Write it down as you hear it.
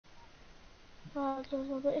Oh, so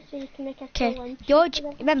you can make a Okay, full lunch.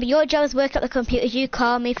 remember your job is work at the computers. You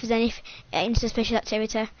call me if there's any suspicious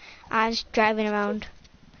activity. I'm just driving around.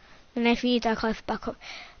 And if you need, I'll call for backup.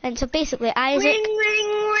 And so basically, Isaac...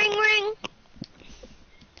 Ring.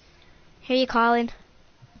 Who are you calling?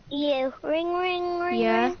 You. Ring.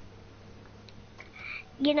 Yeah. Ring.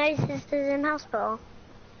 You know Sister's in hospital.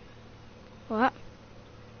 What?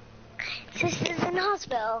 Sister's in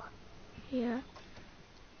hospital. Yeah.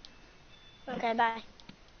 Okay, bye.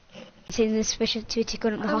 Seeing the suspicious activity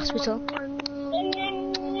going at the hospital.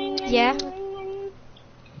 Ring. Yeah.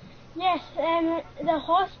 Yes, the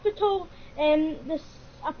hospital,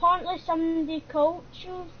 apparently somebody called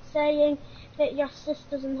you saying that your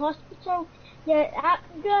sister's in hospital. Yeah,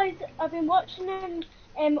 guys, I've been watching them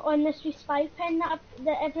on this wee spy pen that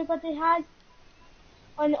everybody has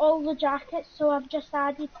on all the jackets, so I've just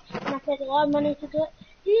added, and I paid a lot of money to do it.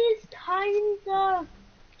 He's kind of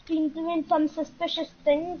been doing some suspicious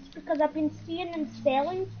things because I've been seeing him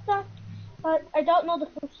selling stuff. But I don't know the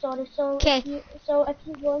full story, so if you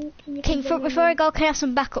want, you can Before I go, can I have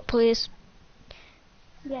some backup, please?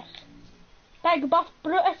 Yes. Big Buff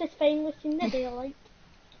Brutus has finally seen the daylight.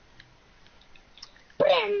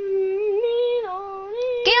 Get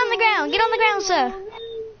on the ground, sir.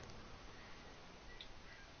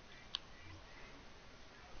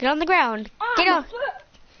 Get on the ground. Get on.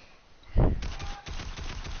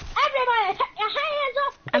 Everybody, take your hands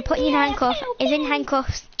off. I'm putting you in handcuffs. He's in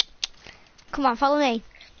handcuffs. Come on, follow me.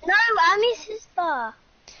 No, I'm his sister.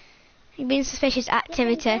 You've been suspicious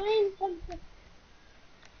activity.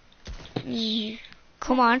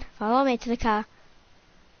 Come on, follow me to the car.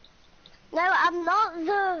 No, I'm not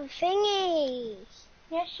the thingy.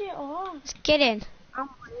 Yes, you are. Let's get in. I'm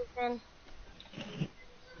leaving.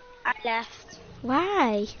 I left.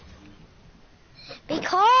 Why?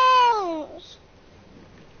 Because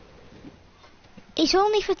It's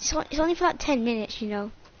only for like 10 minutes, you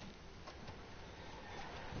know.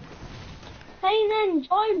 Hey then,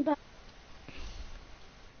 join back.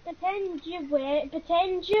 Pretend you're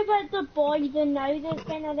with the boy that now that's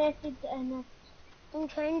been arrested and I'm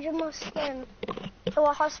changing my skin to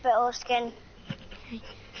a hospital skin.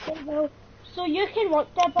 So you can work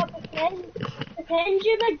there, but pretend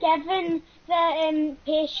you were given the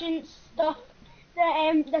patients stuff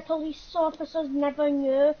that the police officers never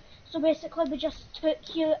knew. So basically we just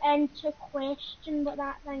took you in to question what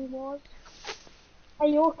that thing was. Are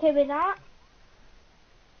you okay with that?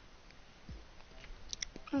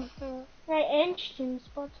 Right, interesting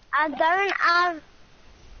spot. I don't have...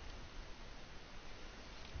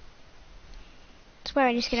 Swear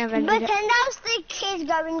I'm just gonna run. Pretend that's the kids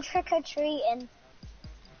going trick-or-treating.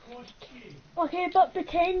 Okay, but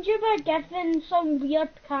pretend you were given some weird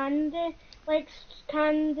candy, like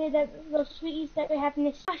candy that the sweeties that we have in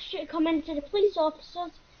this. I should come into the police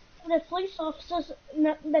officers, the police office,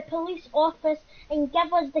 and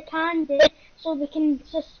give us the candy so we can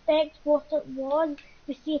suspect what it was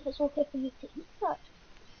to see if it's okay for you to eat it.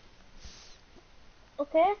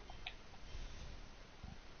 Okay?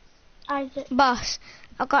 Isaac. Boss,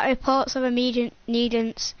 I've got reports of immediate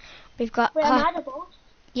needance. We've got... Wait, am I the boss?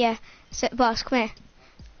 Yeah. So, boss, come here.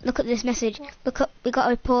 Look at this message. Yeah. We got a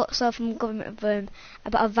report from government firm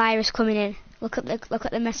about a virus coming in. Look at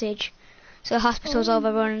the message. So the hospital's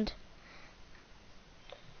overrun.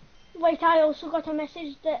 Wait, I also got a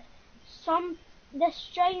message that this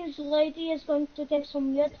strange lady is going to give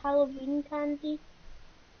some weird Halloween candy.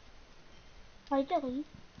 Why did he?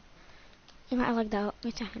 You might have logged out.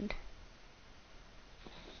 Wait a second.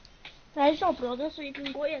 There's your brother, so you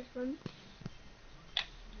can go to his room.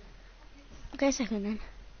 Okay, a second then.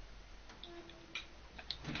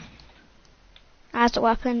 That's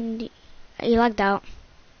what happened. You lagged out.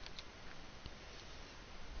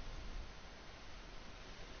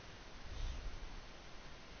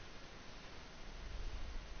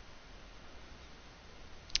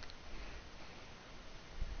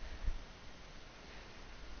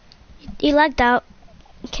 You lagged out.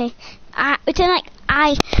 Okay. Pretend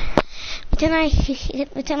I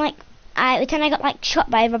got like shot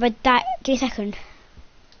by a rubber. Give me a second.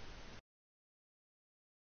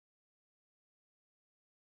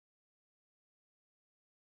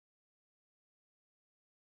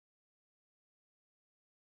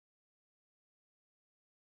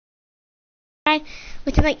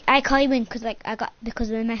 I call you in because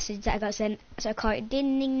of the message that I got sent. So I call it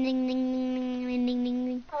ding ding ding ding ding ding ding ding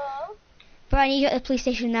ding. Hello? But I need you at the police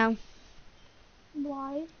station now.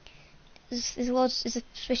 Why? There's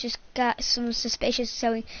some suspicious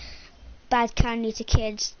selling bad candy to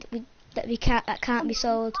kids that can't be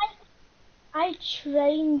sold. I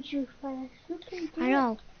trained you for this. You can do I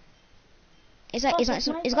know. He's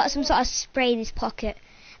got some sort of spray in his pocket.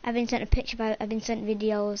 I've been sent a picture by. I've been sent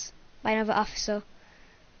videos by another officer.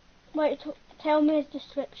 Wait, tell me his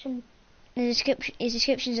description. His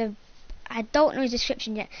description's of. I don't know his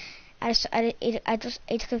description yet. I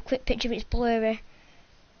took a quick picture of it. It's blurry.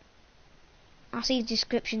 I'll see his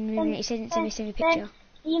description in a minute. He said send me a picture.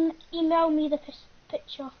 Email me the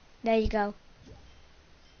picture. There you go.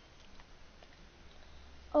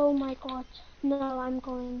 Oh my god. No, I'm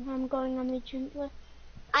going immediately.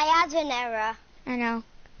 I had an error. I know.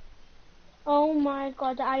 Oh my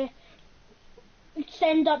god, I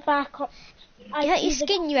send that back up. You like your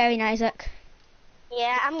skin you're wearing, Isaac?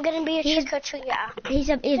 Yeah, I'm gonna be a trick-or-treater. I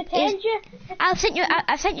sent you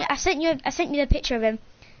the picture of him.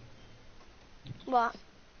 What?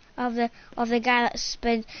 Of the guy that's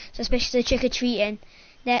been suspiciously trick-or-treating.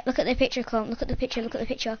 There, look at the picture, Colin. Look at the picture. Look at the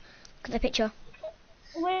picture. Look at the picture.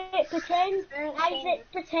 Wait, pretend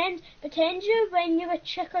you when you were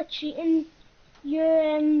trick-or-treating,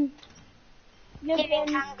 you're Giving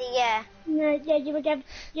candy, yeah. Yeah,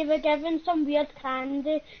 you were given some weird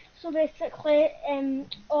candy. So basically,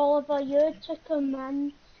 Oliver, you took him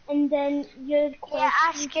in, and then you. Yeah,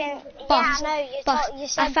 asking. Boss, yeah, I know. Boss, you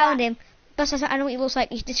said I found that. him. Boss, I know what he looks like.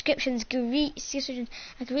 His description's green.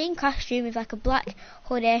 A green costume with like a black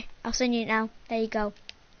hoodie. I'll send you it now. There you go.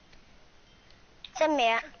 Send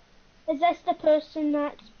me it. Is this the person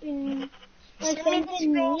that's been? Send me the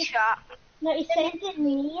screenshot. No, he sent it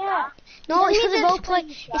me. Yeah. No, it's for the role play.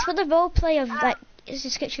 It's for the role play of like his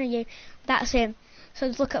description of you. That's him. So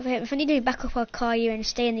just look up for him. If I need any backup, I'll call you and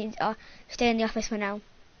stay in the office for now.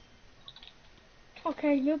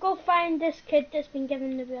 Okay, you go find this kid that's been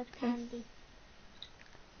given the weird candy.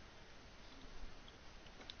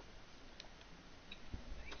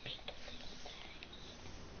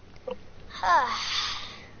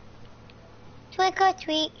 Trick or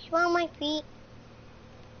treat, smell my feet.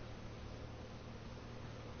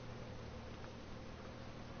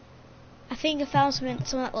 I think I found someone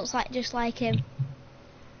that looks like just like him.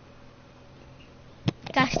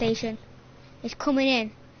 Gas station. He's coming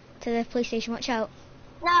in to the police station. Watch out.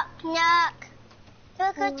 Knock, knock.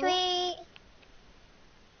 Trick or treat.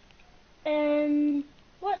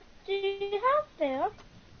 What do you have there?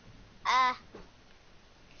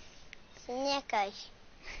 Snickers.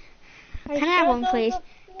 Can I have one, please?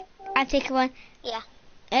 I'll take one. Yeah.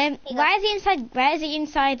 Why is it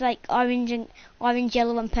inside like orange,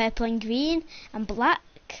 yellow, and purple, and green, and black?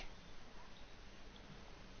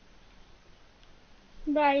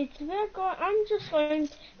 Right, I'm just going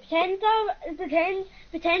to pretend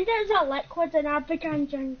it's a liquid, and I began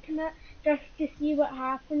drinking it just to see what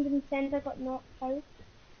happened, and pretend I got knocked out.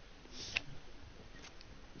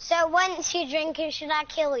 So once you drink it, should I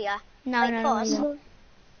kill you? No.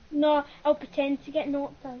 No, I'll pretend to get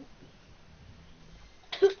knocked out.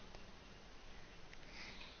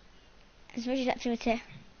 It's Richard's activity.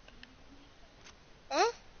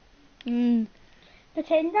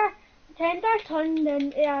 Pretend I turned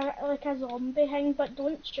into like a zombie thing, but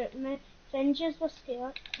don't shoot me. Fringes were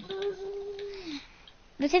scared.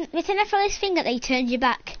 Pretend I throw this thing that they turned you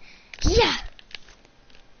back. Yeah!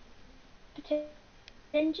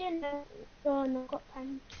 Pretend you oh no, got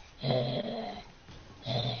time.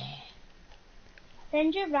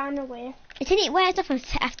 Pretend you ran away. Pretend it wears off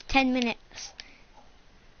after 10 minutes.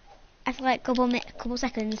 After like couple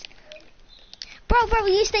seconds. Bro,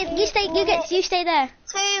 you stay there.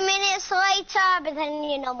 2 minutes later, but then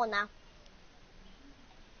you're normal now.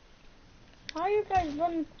 Why are you guys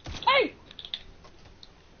running? Hey!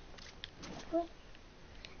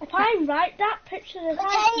 If I'm right, that picture is. But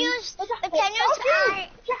can you Put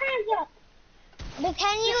your hands up. But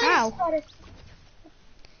can you? How?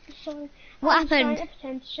 Sorry. What I'm trying happened? to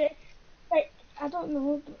pretend shit. Like, I don't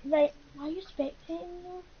know. Like, why are you spectating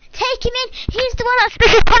me? Take him in. He's the one that's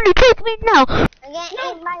special candy. Take him in now. I'm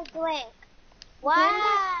getting in my drink.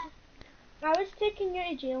 Why? I was taking you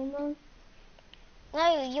to jail now.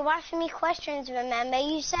 No, you asked me questions. Remember,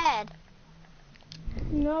 you said.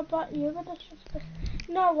 No, but you were disrespectful.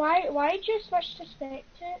 No, why did you switch to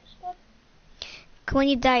spectate stuff? When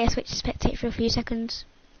you die, I switch to spectate for a few seconds.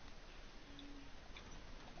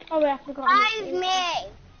 Oh wait, I forgot. 5 minutes.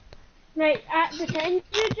 Right, pretend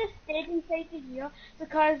you just stayed inside the year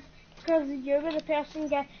because you were the person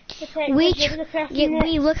get protected. We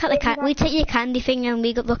look at the we take your candy thing and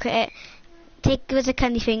we go look at it. Give us a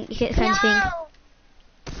candy thing. You get the candy thing.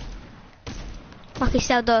 Okay,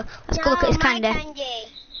 so let's go look at his candy.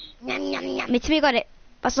 Yum, yum, yum. Me too, got it.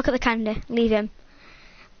 Let's look at the candy. Leave him.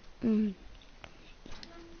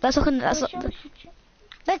 Let's look.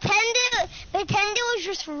 Pretend it was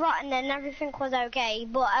just rotten and everything was okay,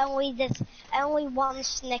 but only one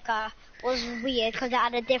Snicker was weird because it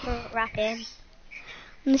had a different wrapping.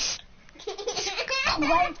 This-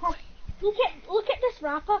 Wait, look at this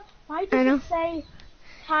wrapper. Why I does know. it say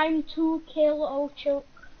time to kill all children?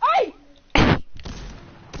 Hey!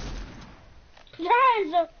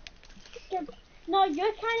 No,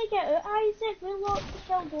 you're trying to get out, Isaac. We locked the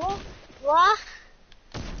cell door. What?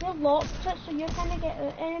 We locked it, so you can't get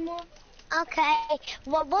out anymore. Okay.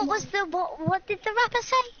 What did the rapper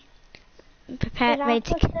say? Prepare, The ready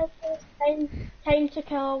to rapper says time to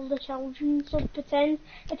kill all the children. So pretend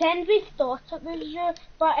we thought it was you,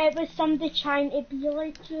 but it was somebody trying to be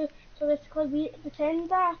like you. So basically, we pretend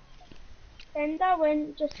that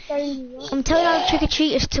went just down here. I'm telling all the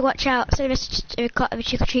trick-or-treaters to watch out. So there's a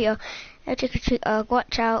trick-or-treater. A trick-or-treater,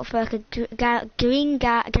 watch out for like a green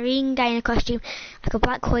guy in a costume, like a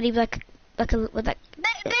black hoodie, with like. Pretend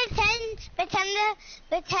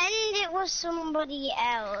it was somebody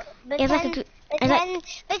else. It was like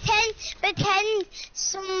Pretend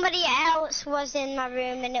somebody else was in my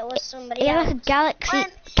room and it was somebody yeah, else. like a galaxy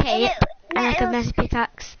cape and like a massive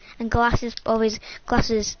pickaxe and glasses, always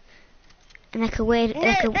glasses, and like a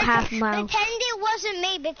half mile. Pretend it wasn't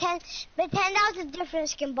me. Pretend I was a different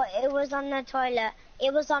skin, but it was on the toilet.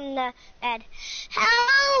 It was on the bed.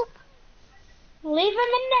 Help! Leave him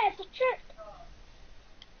in there. It's a trick.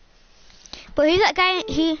 But who's that guy?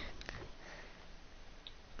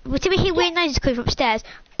 But to me, he weird noises coming from upstairs.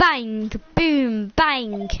 Bang, boom,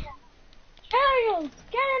 bang. Charles,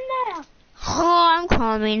 get in there. Oh, I'm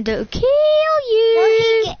coming to kill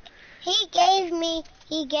you. No, he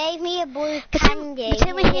gave me a blue candy.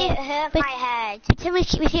 It hurt my head. Pretend we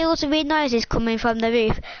hear lots of weird noises coming from the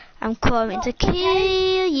roof. I'm coming to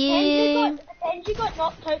kill you. Pretend you got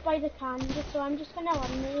knocked out by the candy, so I'm just gonna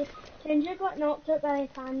eliminate you. Pretend you got knocked out by the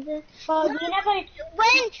candy. But we never.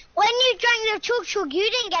 When you drank the chug chug, you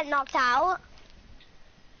didn't get knocked out.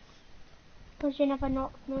 Because you never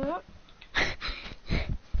knocked me out.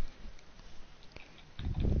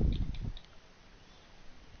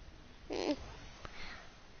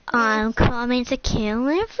 I'm coming to kill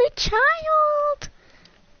every child.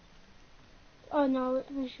 Oh no, it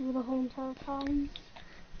was you the whole entire time.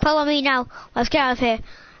 Follow me now. Let's get out of here.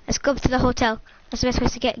 Let's go to the hotel. That's the best way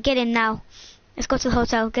to get in now. Let's go to the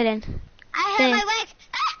hotel. Get in. I There. hurt my leg.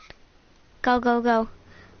 Ah! Go.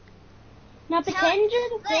 Now pretend you're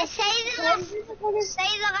the Say the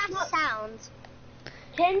last sound.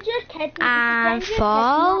 Pretend you're kidnapped. I'm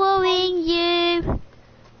following you.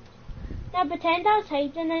 Now pretend I was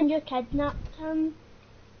hiding and you kidnapped him.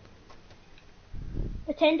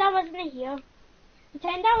 Pretend I wasn't here.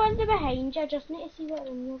 Pretend I wasn't behind you. I just need to see what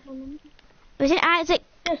room you're from. Was it Isaac?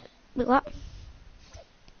 Just Wait, what?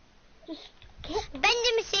 get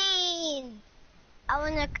Vending machine. I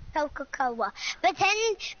want a Coca-Cola.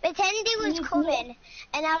 Pretend it was coming,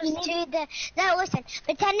 and I was too no, listen.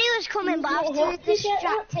 Pretend it was coming, but I was too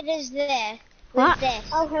distracted as this. What? This.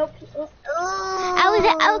 I'll help you.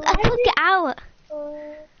 I couldn't get out.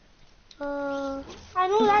 I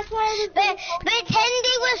know that's why I was. Pretend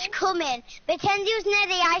it was coming. Pretend it was near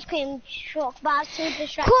the ice cream truck, but I was too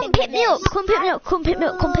distracted. Come pick me up. Come pick me up. Come pick me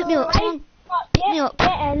up. Come pick me up. Come on. Pick me up.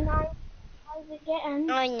 Get in, get in.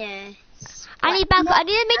 Oh no. I need backup. I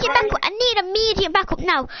need immediate backup. I need immediate backup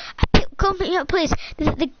now. Come pick me up, please.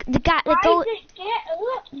 The guy. Isaac,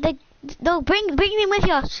 get up. No, bring me with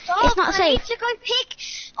you. Stop, It's not I safe. need to go pick.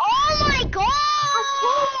 Oh my god! I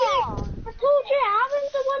told you I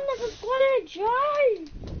was the one that was gonna drive.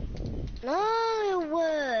 No.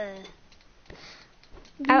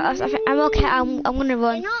 I'm okay. I'm gonna You're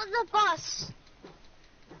run. not the boss.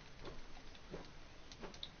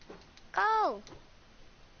 Go.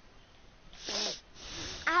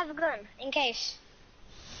 I have a gun in case.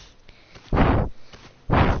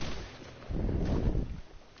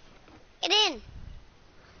 Get in.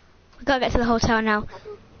 We gotta get to the hotel now.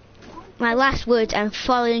 My last words. I'm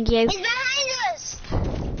following you. He's behind us.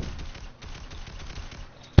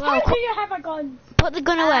 How do you have a gun? Put the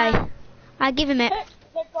gun away. I'll give him it.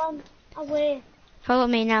 Put the gun away. Follow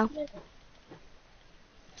me now.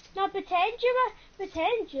 Now pretend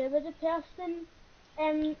you were the person.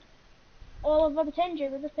 Oliver, pretend you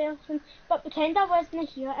were the person, but pretend I wasn't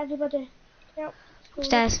here. Everybody, help.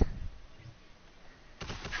 Upstairs.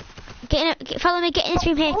 Follow me. Get in this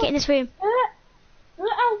room here. Get in this room.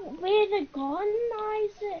 Look away the gun,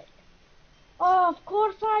 Isaac. Oh, of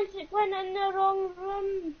course Isaac went in the wrong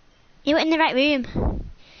room. You were in the right room.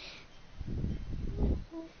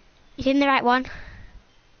 You're in the right one.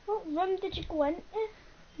 What room did you go into?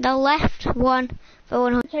 The left one for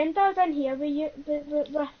 100. Pretend I was in here with you,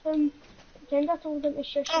 with him. Pretend I told him to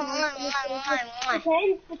shush him.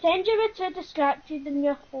 Pretend you were too distracted in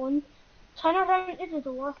your phone. Turn around to the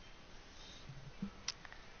door.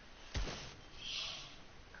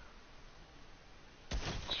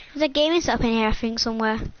 There's a gaming setup in here, I think,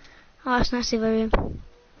 somewhere. Oh, it's nice to have a room.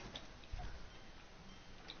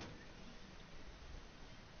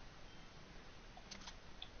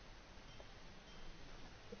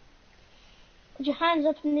 Put your hands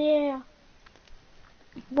up in the air.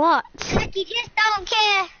 What? You just don't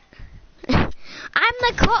care. I'm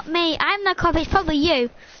the cop, mate. I'm the cop. It's probably you.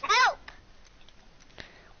 Help!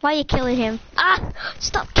 Why are you killing him? Ah!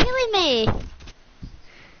 Stop killing me!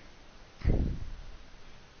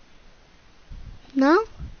 No?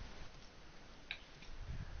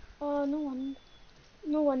 Oh, no wonder.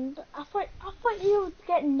 No wonder. I thought you would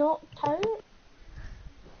get knocked out.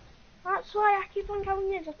 That's why I keep on killing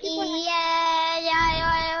you. I keep on.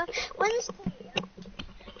 Yeah.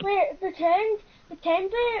 Wait, pretend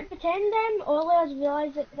Ollie has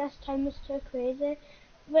realised that this time was too crazy.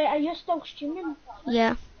 Wait, are you still streaming?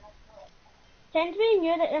 Yeah. Pretend we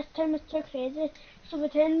knew that this time was too crazy, so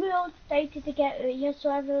pretend we all decided to get out of here, so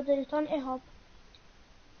I will return to hub.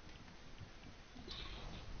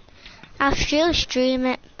 I'll still stream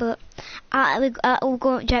it, but I'll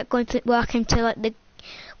go to work into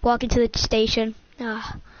walk into the station.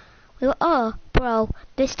 Oh, bro,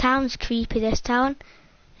 this town's creepy. This town's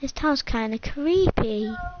kind of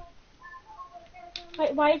creepy.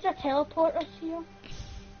 Wait, why is there teleporters here?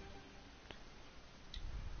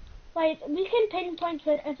 Wait, we can pinpoint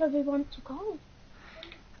wherever we want to go.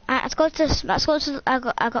 Let's go to. I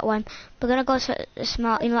got one. We're gonna go to the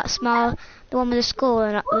small, that small, the one with the school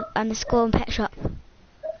and the school and pet shop.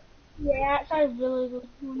 Yeah, that's a really good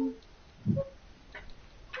one.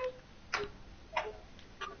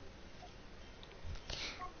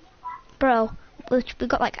 Bro, we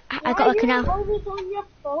got like I got like an hour. Why are you always on your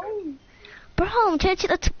phone? Bro, I'm trying to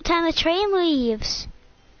take the time the train leaves.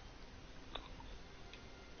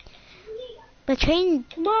 The train.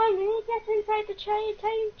 Come on, we need to get inside the train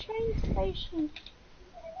station.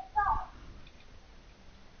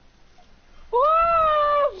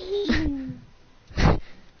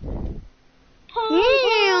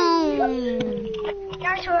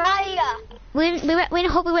 Guys, where are you? We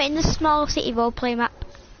hope we went in the small city roleplay map.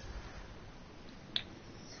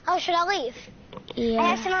 Oh, should I leave? Yeah.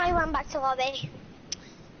 I accidentally went back to lobby.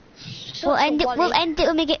 We'll end it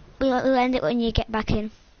when we get. We'll end it when you get back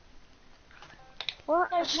in. What?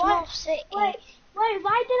 A small city. Wait,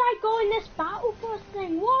 why did I go in this battle first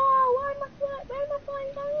thing? Whoa, where am I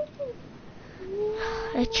flying down to?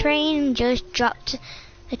 The train just dropped.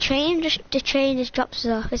 The train just drops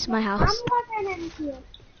us off. This is my house. I'm living in here.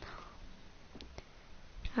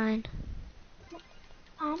 Fine.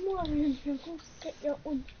 I'm living in here. Go sit your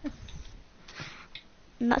own.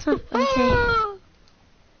 And that's my okay.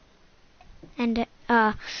 And it.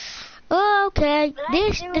 Okay.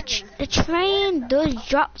 The train does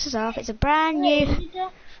drop us off. It's a brand new.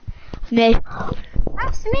 Me.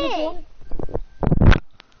 That's me.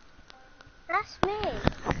 That's me.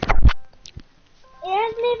 He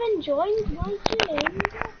hasn't even joined. Why is he in?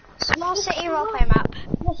 Small city roleplay map.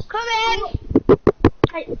 Yes. Come in.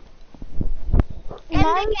 Right. In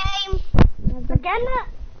the game. Begin it.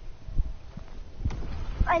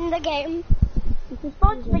 In the game. This is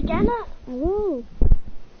supposed to begin it. Hello.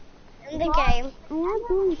 In the game. I am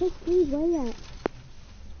going to please wait yet.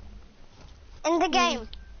 In the game.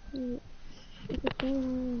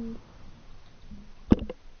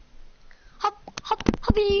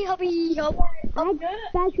 Hobby. I'm I'm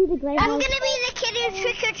gonna be the kid who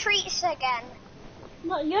trick-or-treats again.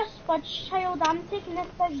 No, you're Spudge Child. I'm taking this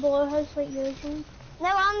big blue house like usual. No,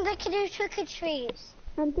 I'm the kid who trick-or-treats.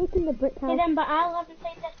 I'm taking the brick house. Okay then, but I'll live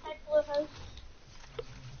inside this big blue house.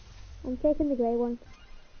 I'm taking the grey one.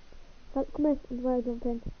 Come here, before I jump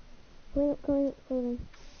in. Come in.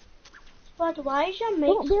 Spud, why is your mate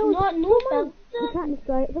Don't build. not no building? You can't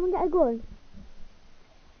destroy it. Someone get a gun.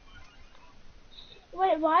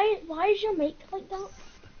 Wait, why is your mate like that?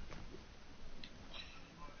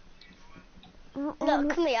 No,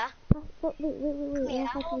 come here. Wait. Come here.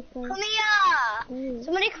 Come Come here.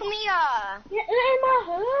 Somebody come here. Get in my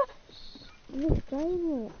house. I'm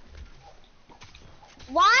destroying it.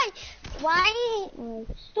 Why?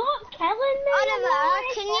 Stop killing me. Oliver,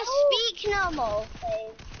 can you speak normal,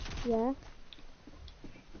 please? Yeah,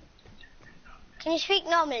 Can you speak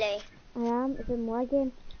normally? I am. It's been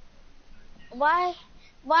lagging. Why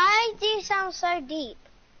do you sound so deep?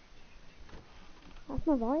 That's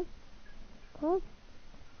my voice. Close.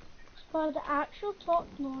 For the actual talk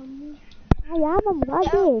normal. I am, I'm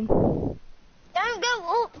lagging. Don't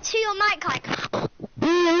go up to your mic like.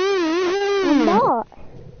 I'm not.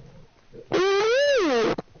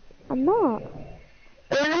 I'm not.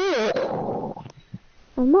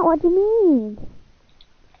 I'm not, what do you mean?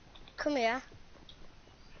 Come here.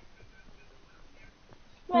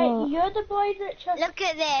 Right, Oh. you're the boy that just... Look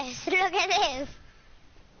at this. Look at this.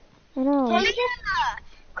 I know.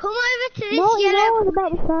 Come over to this No, you know yellow. what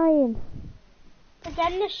about the sign.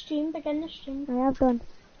 Begin the stream, begin the stream. I have done.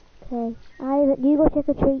 Okay. You go trick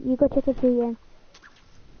or treat, you go trick or treating.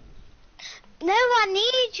 No, I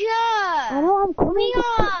need you. I know I'm coming to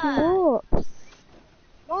pick you up.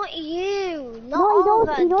 Not you. Not No,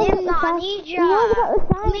 all he knows them. about the I sign. need you. He knows about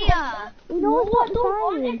the Come sign. here. He knows No, I about don't the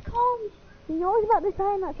want sign. it, come. He knows about the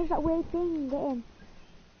sign that says that weird thing. Get in.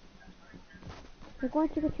 We're going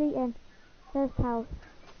trick or treating. First house.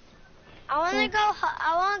 I wanna go.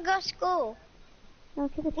 I wanna go to school. No,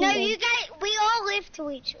 trick or treating. No, you guys. We all live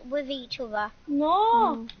with each other.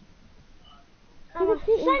 No. I'm a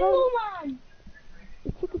Trick-or-treating, single man.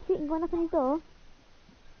 Is trick or treating going up on his door?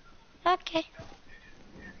 Okay.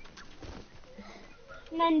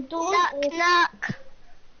 And then don't Knock, open. knock.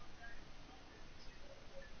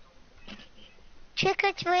 Trick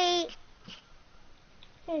or treat.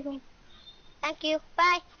 There you go. Thank you.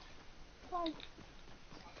 Bye. Bye.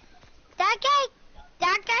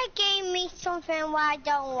 That guy gave me something I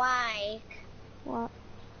don't like. What?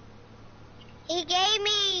 He gave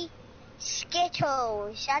me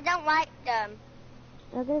Skittles. I don't like them.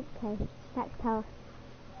 Okay. Next house.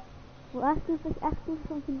 We'll ask you for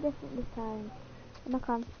something different this time. Knock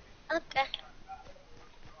on. Okay.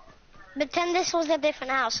 Pretend this was a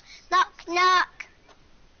different house. Knock, knock.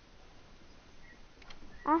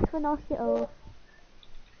 Ask for no Skittles.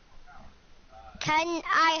 Can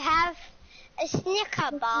I have a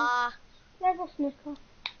Snicker bar? There's a snicker.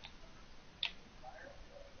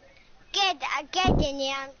 Get in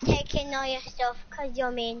here. I'm taking all your stuff because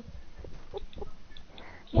you're mean.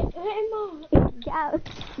 Get him out. Get out.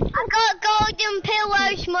 I got golden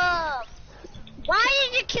pillows, Mum. Why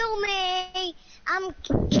did you kill me? I'm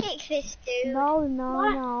kick this dude. No.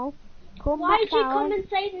 What? Come Why back did you down. come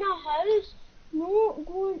inside my house? No,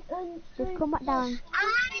 go inside. Just come back down.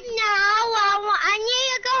 I know. I need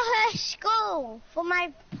to go to school for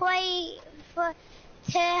my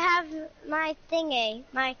to have my thingy,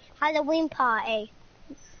 my Halloween party.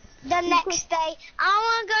 The next day, I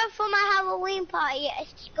want to go for my Halloween party at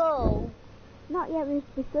school. Not yet, we're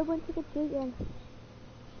still going trick or treating.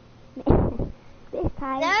 This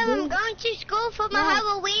time. No, I'm going to school for my No.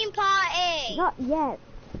 Halloween party. Not yet.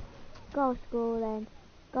 Go to school then.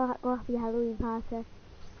 Go for your Halloween party.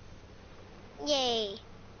 Yay.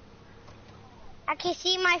 I can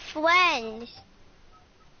see my friends.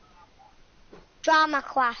 Drama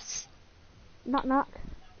class. Knock knock.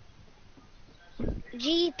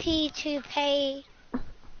 GP to pay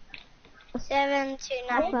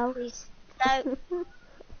 729, Well. please. So,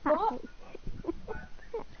 What?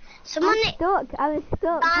 someone I was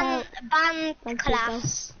stuck. band Thank you,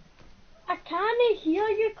 class. I can't hear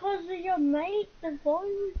you because of your mic, the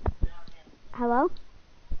volume. Hello?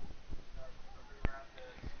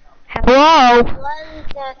 Hello.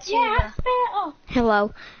 Yeah, that's better.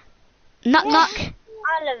 Hello. Knock knock.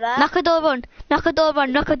 Oliver. Knock a door run. Knock a door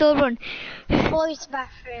run. Knock a door run. Boys'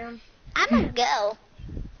 bathroom. I'm a girl.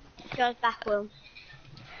 Girls' bathroom.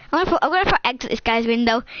 I'm gonna put eggs at this guy's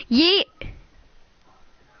window. Yeet.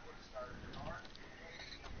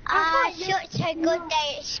 Such a good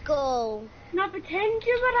day at school. Now pretend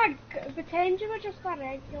you were just a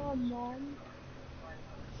regular mom.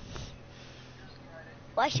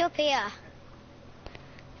 What's up here?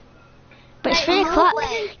 But it's Right, 3 no o'clock.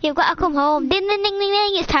 way. You've got to come home. Ding ding ding ding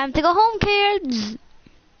ding. It's time to go home, kids.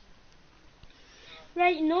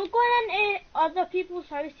 Right, no going into other people's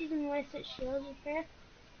houses unless it's yours, okay?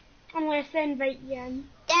 Unless they invite you in.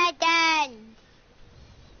 Dad.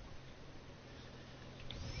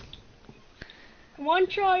 Come on,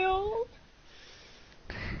 child.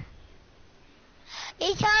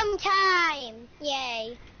 It's home time.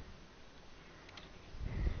 Yay.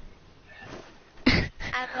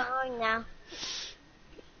 I'm going now.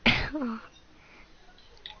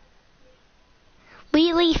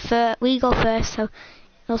 We go first, so it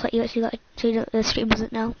looks like you actually got to the stream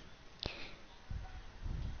doesn't know.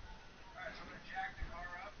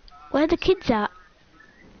 Where are the kids at?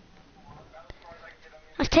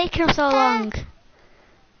 It's taking them so long.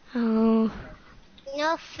 Oh.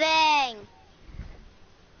 Nothing.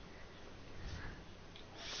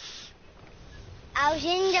 I was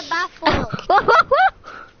in the bathroom.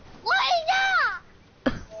 What is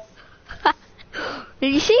that?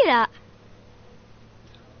 Did you see that?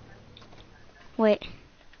 Wait.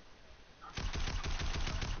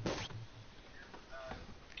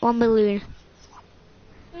 1 balloon.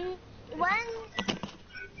 When...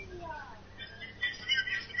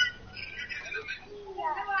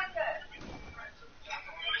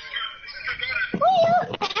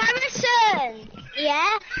 Harrison!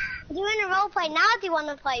 Yeah? We're doing a roleplay now. Do you want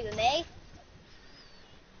to play with me?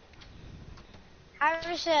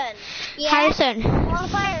 Harrison. Yeah? Harrison. You want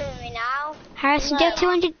to play with me now? Harrison, do you have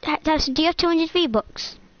 200? Harrison, do you have 200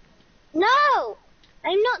 V-Bucks? No!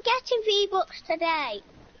 I'm not getting V-Bucks today.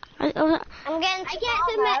 I get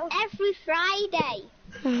them every Friday.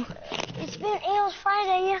 It was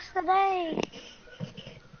Friday yesterday.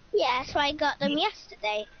 Yeah, so I got them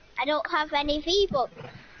yesterday. I don't have any V-Bucks.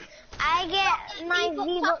 I get my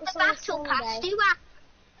V-Bucks on the Battle Pass, do I?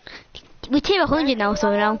 We tier 100 now,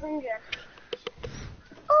 so now.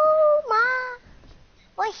 Oh, ma.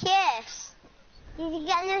 What's this? Did you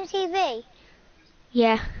get a new TV?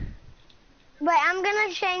 Yeah. Wait, I'm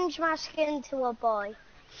gonna change my skin to a boy.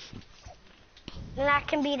 And I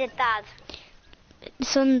can be the dad. The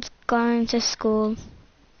son's gone to school.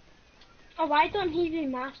 Oh, why don't he do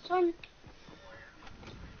my son?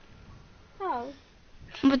 Oh.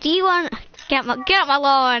 What do you want? Get out my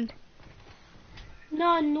lawn.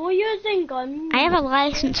 No using guns. I have a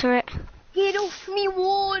license for it. Get off me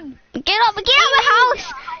one. Get out my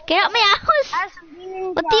house. Get out my house.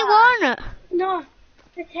 What do you want? No.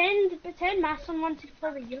 Pretend my son wanted to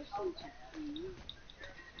play with your son.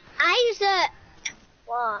 Isaac.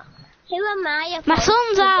 What? Who am I? My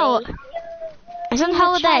son's out. He's on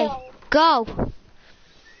holiday. Go.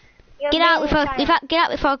 Get out before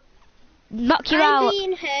I knock you out. I'm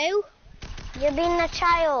being who? You're being the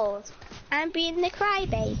child. I'm being the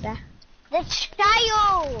crybaby. The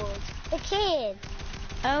child. The kid.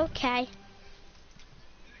 Okay.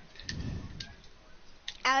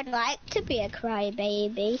 I would like to be a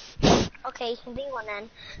crybaby. Okay, you can be one then.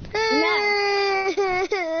 No. I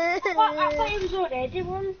thought he was already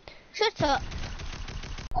one. Shut up.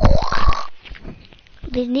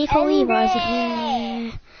 Did Nico leave or is he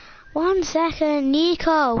here? 1 second,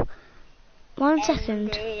 Nico. 1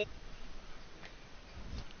 second.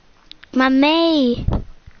 My May.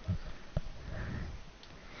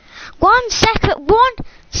 1 second. 1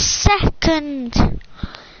 second.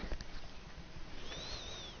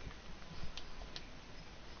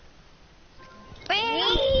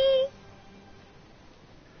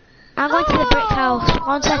 I'm going to the brick house.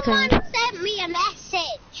 1 second. Someone sent me a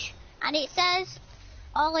message, and it says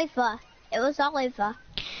Oliver. It was Oliver.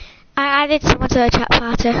 I added someone to the chat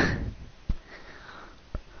party.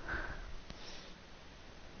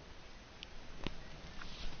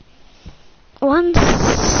 One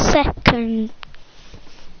second.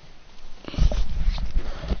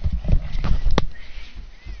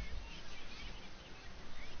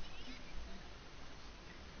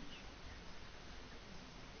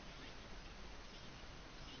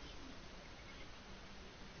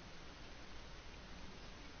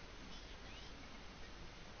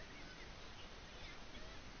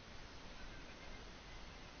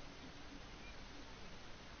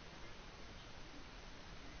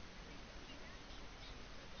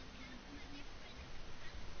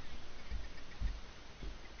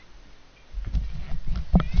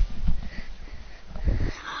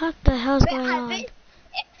 What the hell's going on? It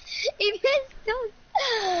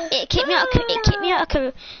kicked me out. It kicked me out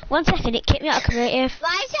of. 1 second. It kicked me out of creative.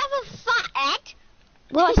 Why does he have a fat head?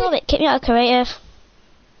 Well, I told it. Kicked me out of creative.